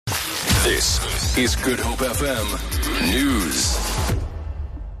This is Good Hope FM News.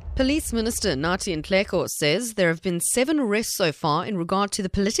 Police Minister Nathi Nhleko says there have been 7 arrests so far in regard to the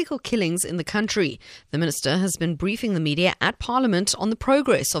political killings in the country. The minister has been briefing the media at Parliament on the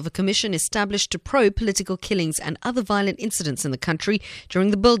progress of a commission established to probe political killings and other violent incidents in the country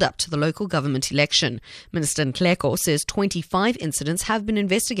during the build-up to the local government election. Minister Nhleko says 25 incidents have been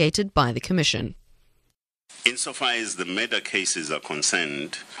investigated by the commission. Insofar as the murder cases are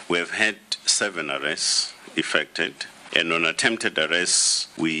concerned, we have had 7 arrests effected. And on attempted arrests,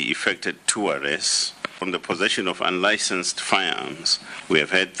 we effected 2 arrests. On the possession of unlicensed firearms, we have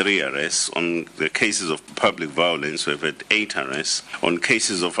had 3 arrests. On the cases of public violence, we have had 8 arrests. On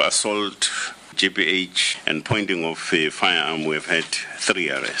cases of assault, GBH, and pointing of a firearm, we have had 3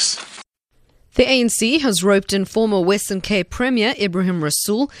 arrests. The ANC has roped in former Western Cape Premier Ibrahim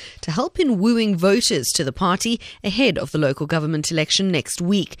Rasool to help in wooing voters to the party ahead of the local government election next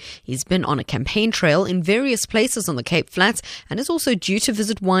week. He's been on a campaign trail in various places on the Cape Flats and is also due to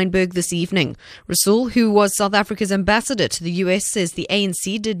visit Wynberg this evening. Rasool, who was South Africa's ambassador to the US, says the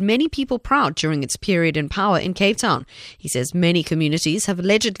ANC did many people proud during its period in power in Cape Town. He says many communities have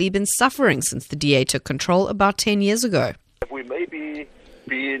allegedly been suffering since the DA took control about 10 years ago. We may be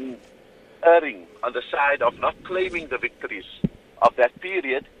being erring on the side of not claiming the victories of that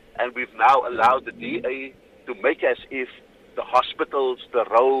period, and we've now allowed the DA to make as if the hospitals, the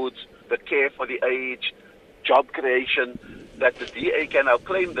roads, the care for the aged, job creation, that the DA can now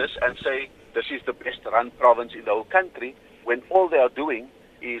claim this and say this is the best run province in the whole country, when all they are doing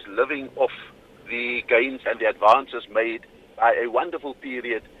is living off the gains and the advances made by a wonderful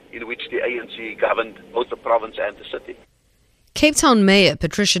period in which the ANC governed both the province and the city. Cape Town Mayor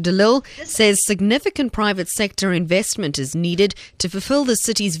Patricia de Lille says significant private sector investment is needed to fulfill the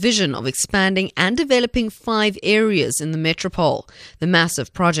city's vision of expanding and developing 5 areas in the metropole. The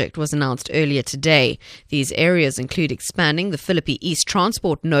massive project was announced earlier today. These areas include expanding the Philippi East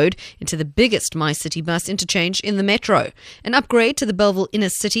transport node into the biggest MyCity bus interchange in the metro, an upgrade to the Belleville Inner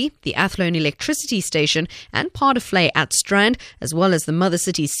City, the Athlone electricity station and part of Flay at Strand, as well as the Mother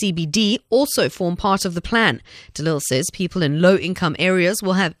City CBD, also form part of the plan. De Lille says people in low-income areas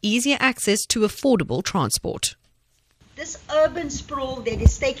will have easier access to affordable transport. This urban sprawl that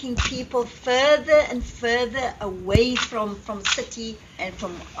is taking people further and further away from city and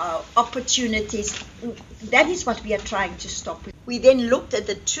from opportunities, that is what we are trying to stop. We then looked at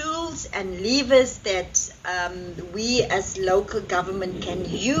the tools and levers that we as local government can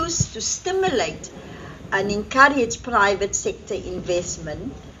use to stimulate and encourage private sector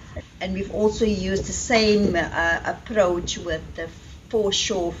investment. And we've also used the same approach with the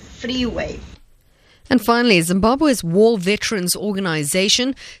foreshore freeway. And finally, Zimbabwe's War Veterans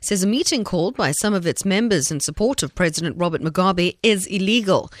Organization says a meeting called by some of its members in support of President Robert Mugabe is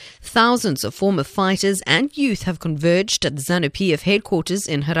illegal. Thousands of former fighters and youth have converged at the ZANU-PF headquarters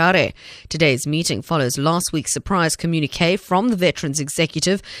in Harare. Today's meeting follows last week's surprise communique from the Veterans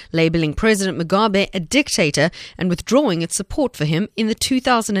Executive labelling President Mugabe a dictator and withdrawing its support for him in the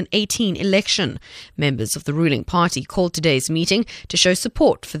 2018 election. Members of the ruling party called today's meeting to show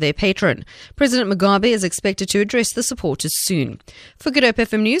support for their patron. President Mugabe is expected to address the supporters soon. For Good Hope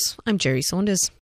FM News, I'm Jerry Saunders.